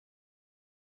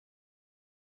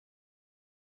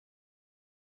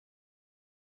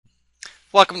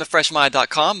Welcome to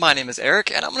freshmind.com. My name is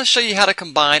Eric, and I'm going to show you how to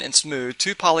combine and smooth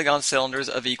two polygon cylinders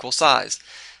of equal size.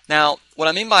 Now, what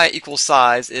I mean by equal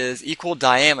size is equal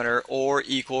diameter or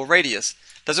equal radius.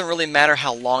 Doesn't really matter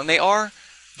how long they are,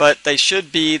 but they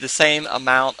should be the same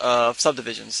amount of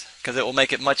subdivisions because it will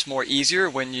make it much more easier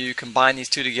when you combine these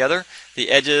two together. The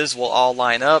edges will all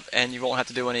line up and you won't have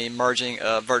to do any merging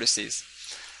of vertices.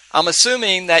 I'm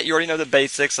assuming that you already know the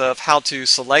basics of how to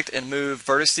select and move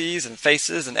vertices and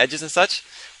faces and edges and such.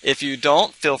 If you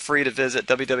don't, feel free to visit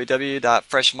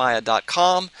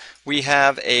www.freshmaya.com. We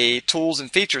have a tools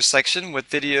and features section with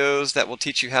videos that will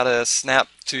teach you how to snap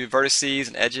to vertices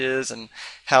and edges and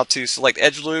how to select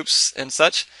edge loops and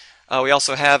such. We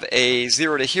also have a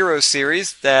Zero to Hero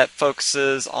series that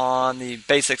focuses on the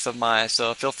basics of Maya,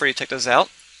 so feel free to check those out.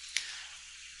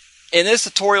 In this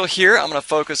tutorial here, I'm going to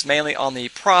focus mainly on the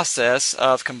process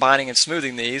of combining and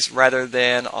smoothing these rather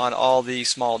than on all the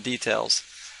small details.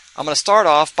 I'm going to start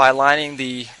off by lining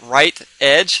the right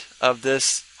edge of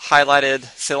this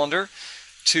highlighted cylinder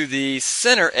to the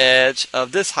center edge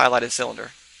of this highlighted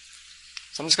cylinder.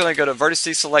 So I'm just going to go to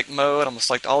vertices select mode. I'm going to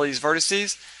select all these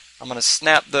vertices. I'm going to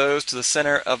snap those to the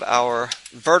center of our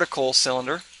vertical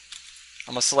cylinder.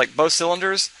 I'm going to select both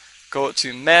cylinders, go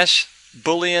to mesh,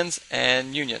 booleans,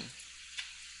 and union.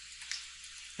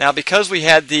 Now, because we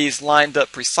had these lined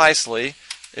up precisely,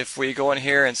 if we go in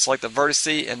here and select the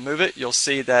vertice and move it, you'll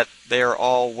see that they are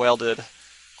all welded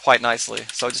quite nicely.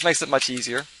 So it just makes it much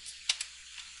easier.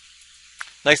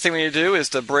 Next thing we need to do is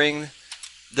to bring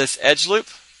this edge loop,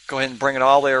 go ahead and bring it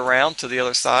all the way around to the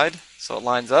other side so it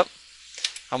lines up.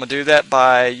 I'm going to do that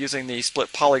by using the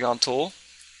split polygon tool.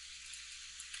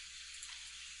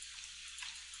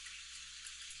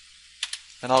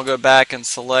 And I'll go back and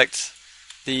select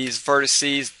these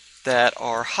vertices that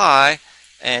are high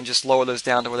and just lower those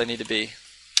down to where they need to be.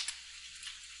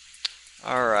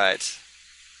 Alright.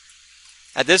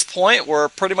 At this point, we're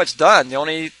pretty much done. The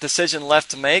only decision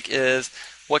left to make is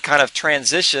what kind of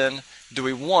transition do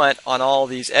we want on all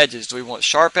these edges. Do we want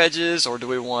sharp edges or do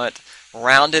we want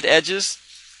rounded edges?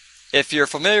 If you're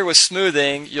familiar with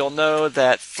smoothing, you'll know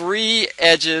that 3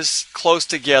 edges close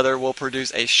together will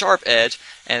produce a sharp edge,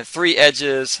 and 3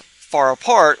 edges far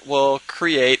apart will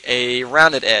create a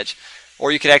rounded edge.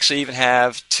 Or you could actually even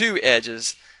have 2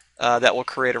 edges that will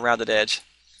create a rounded edge.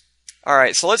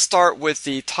 Alright, so let's start with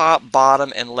the top,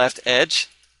 bottom, and left edge.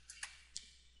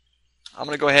 I'm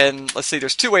going to go ahead and, let's see,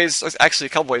 there's 2 ways, actually a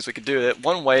couple ways we could do it.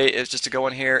 One way is just to go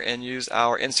in here and use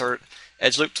our insert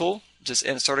edge loop tool. Just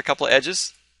insert a couple of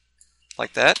edges,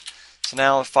 like that. So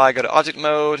now if I go to object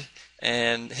mode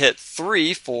and hit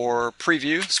 3 for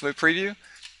preview, smooth preview,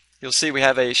 you'll see we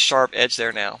have a sharp edge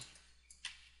there now.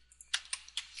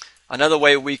 Another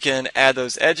way we can add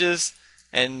those edges,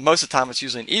 and most of the time it's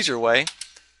usually an easier way,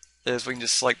 is we can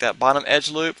just select that bottom edge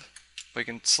loop. We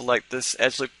can select this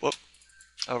edge loop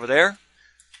over there.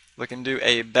 We can do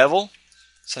a bevel.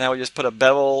 So now we just put a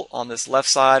bevel on this left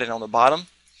side and on the bottom.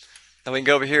 Then we can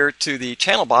go over here to the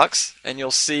channel box and you'll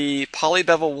see Poly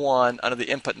Bevel 1 under the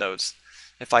input nodes.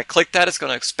 If I click that, it's going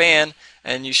to expand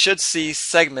and you should see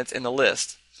segments in the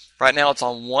list. Right now it's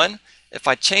on 1. If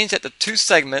I change that to 2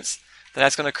 segments, then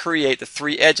that's going to create the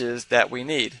 3 edges that we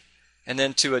need. And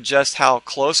then to adjust how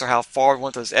close or how far we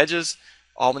want those edges,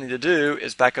 all we need to do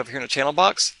is back up here in the channel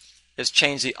box is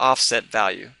change the offset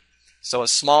value. So a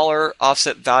smaller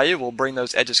offset value will bring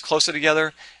those edges closer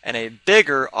together, and a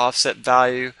bigger offset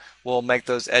value will make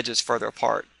those edges further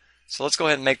apart. So let's go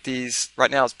ahead and make these,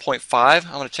 right now it's 0.5.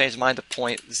 I'm going to change mine to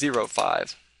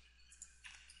 0.05.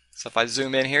 So if I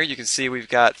zoom in here, you can see we've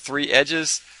got 3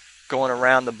 edges going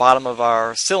around the bottom of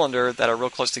our cylinder that are real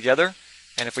close together.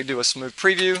 And if we do a smooth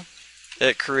preview,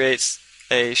 it creates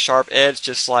a sharp edge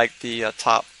just like the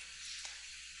top.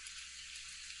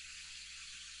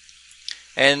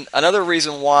 And another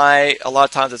reason why a lot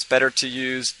of times it's better to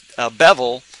use a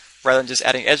bevel rather than just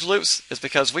adding edge loops is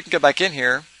because we can go back in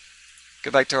here,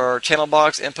 go back to our channel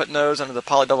box, input nodes under the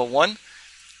Poly Bevel 1.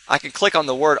 I can click on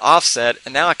the word offset,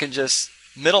 and now I can just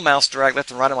middle mouse drag left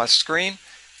and right on my screen,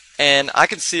 and I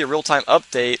can see a real-time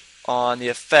update on the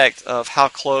effect of how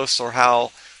close or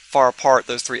how far apart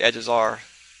those 3 edges are.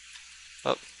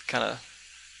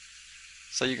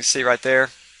 So you can see right there.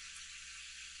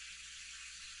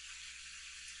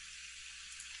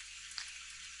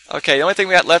 Okay, the only thing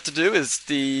we got left to do is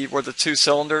where the 2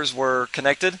 cylinders were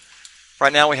connected.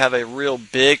 Right now we have a real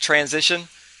big transition,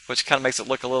 which kind of makes it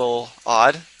look a little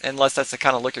odd, unless that's the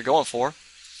kind of look you're going for.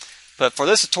 But for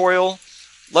this tutorial,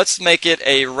 let's make it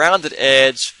a rounded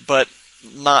edge, but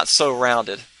not so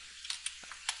rounded.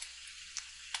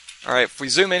 Alright, if we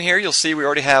zoom in here, you'll see we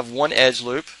already have 1 edge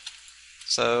loop.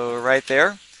 So right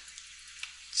there.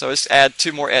 So let's add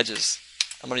 2 more edges.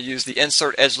 I'm going to use the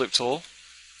Insert Edge Loop tool.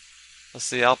 Let's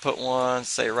see, I'll put one,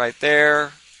 say, right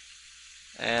there,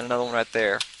 and another one right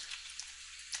there.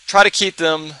 Try to keep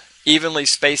them evenly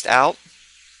spaced out.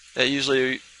 That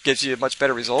usually gives you much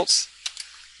better results.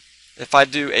 If I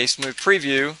do a smooth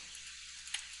preview,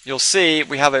 you'll see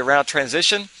we have a round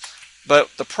transition, but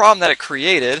the problem that it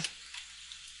created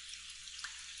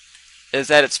is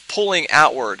that it's pulling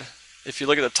outward. If you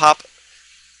look at the top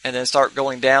and then start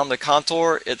going down the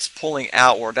contour, it's pulling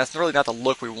outward. That's really not the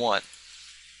look we want.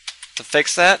 To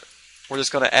fix that, we're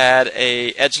just going to add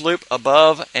a edge loop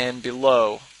above and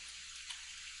below.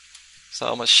 So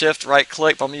I'm going to shift right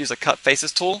click, but I'm going to use a cut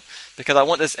faces tool because I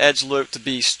want this edge loop to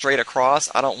be straight across.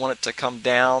 I don't want it to come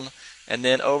down and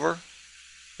then over,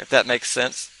 if that makes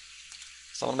sense.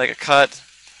 So I'm going to make a cut,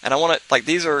 and I want it, like,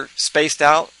 these are spaced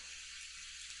out.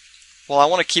 Well, I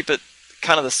want to keep it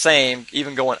kind of the same,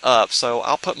 even going up. So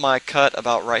I'll put my cut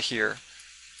about right here,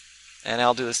 and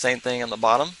I'll do the same thing on the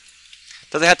bottom.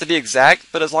 Doesn't have to be exact,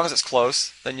 but as long as it's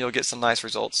close, then you'll get some nice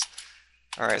results.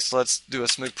 Alright, so let's do a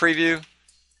smooth preview.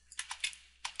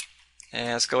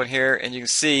 And let's go in here, and you can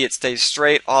see it stays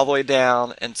straight all the way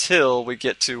down until we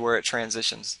get to where it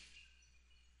transitions.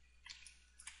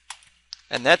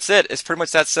 And that's it. It's pretty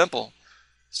much that simple.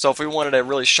 So if we wanted a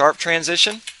really sharp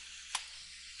transition,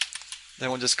 then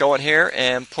we'll just go in here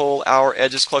and pull our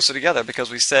edges closer together,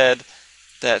 because we said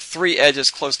that 3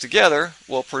 edges close together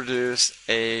will produce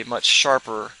a much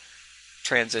sharper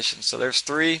transition. So there's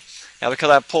 3. Now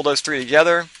because I pulled those 3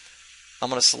 together,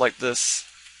 I'm going to select this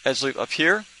edge loop up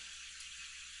here,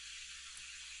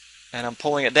 and I'm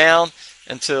pulling it down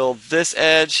until this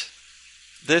edge,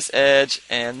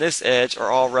 and this edge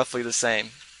are all roughly the same.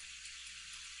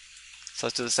 So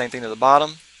let's do the same thing to the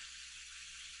bottom.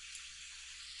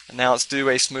 And now let's do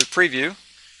a smooth preview.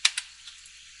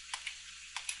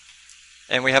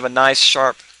 And we have a nice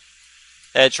sharp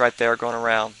edge right there going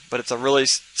around. But it's a really,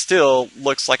 still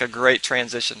looks like a great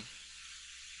transition.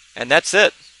 And that's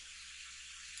it.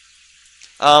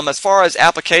 As far as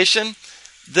application,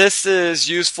 this is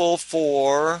useful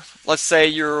for, let's say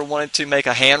you're wanting to make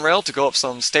a handrail to go up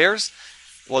some stairs.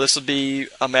 Well, this would be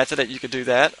a method that you could do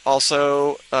that.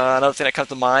 Also, another thing that comes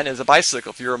to mind is a bicycle.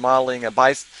 If you're modeling a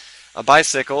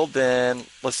bicycle, then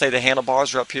let's say the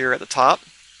handlebars are up here at the top.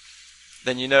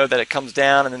 Then you know that it comes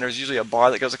down, and then there's usually a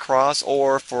bar that goes across.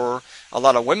 Or for a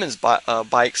lot of women's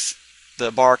bikes,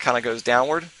 the bar kind of goes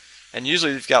downward. And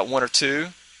usually you've got 1 or 2.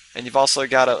 And you've also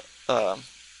got a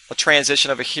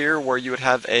transition over here where you would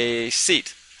have a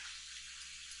seat.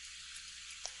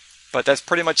 But that's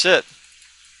pretty much it.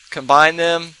 Combine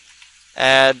them,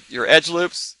 add your edge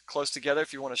loops close together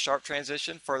if you want a sharp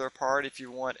transition, further apart if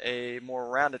you want a more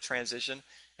rounded transition,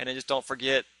 and then just don't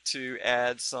forget to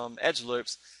add some edge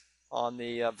loops on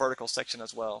the vertical section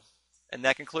as well. And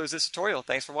that concludes this tutorial.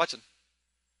 Thanks for watching.